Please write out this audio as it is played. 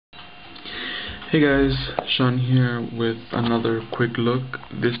Hey guys, Sean here with another quick look,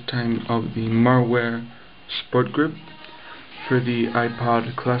 this time of the Marware Sport Grip for the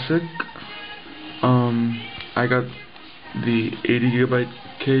iPod Classic. I got the 80GB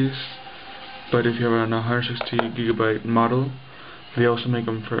case, but if you have an 160GB model, they also make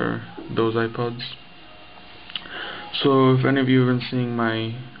them for those iPods. So if any of you have been seeing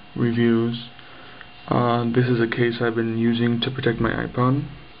my reviews, this is a case I've been using to protect my iPod.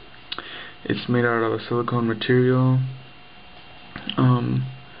 It's made out of a silicone material.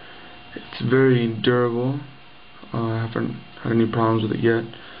 It's very durable. I haven't had any problems with it yet.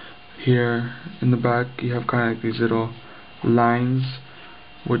 Here in the back you have kind of like these little lines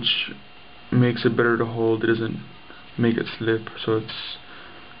which makes it better to hold. It doesn't make it slip, so it's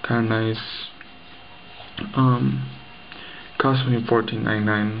kind of nice. Cost me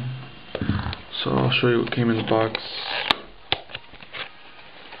 $14.99. So I'll show you what came in the box.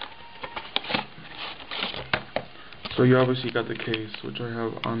 So you obviously got the case, which I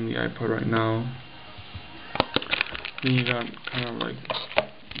have on the iPod right now. Then you got kind of like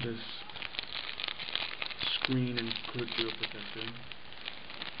this screen and clip wheel protector,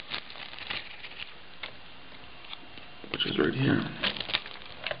 which is right here.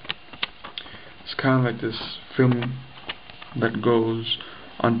 It's kind of like this film that goes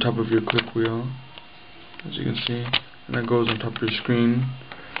on top of your click wheel, as you can see, and that goes on top of your screen.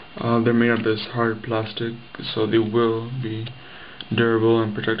 They're made of this hard plastic, so they will be durable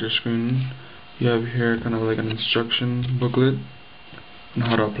and protect your screen. You have here kind of like an instruction booklet on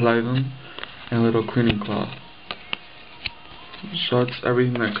how to apply them, and a little cleaning cloth. So that's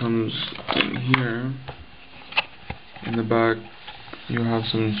everything that comes in here. In the back you have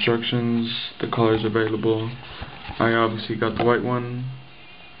some instructions, the colors available. I obviously got the white one.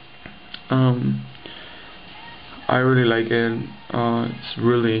 I really like it. It's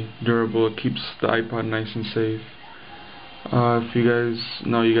really durable. It keeps the iPod nice and safe. If you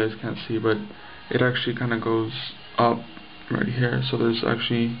guys can't see, but it actually kind of goes up right here. So there's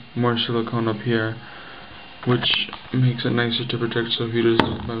actually more silicone up here, which makes it nicer to protect. So if you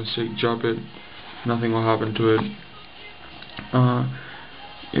just by mistake drop it, nothing will happen to it.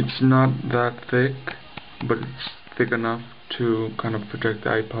 It's not that thick, but it's thick enough to kind of protect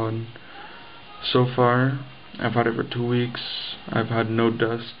the iPod. So far, I've had it for 2 weeks. I've had no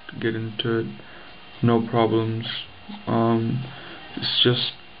dust get into it, no problems. It's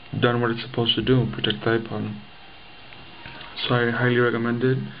just done what it's supposed to do, protect the iPod. So I highly recommend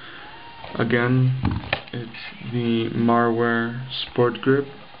it. Again, it's the Marware Sport Grip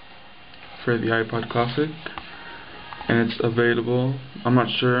for the iPod Classic, and it's available, I'm not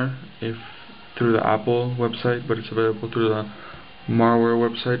sure if through the Apple website, but it's available through the Marware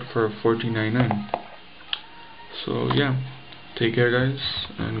website for $14.99. So yeah, take care guys,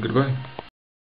 and goodbye.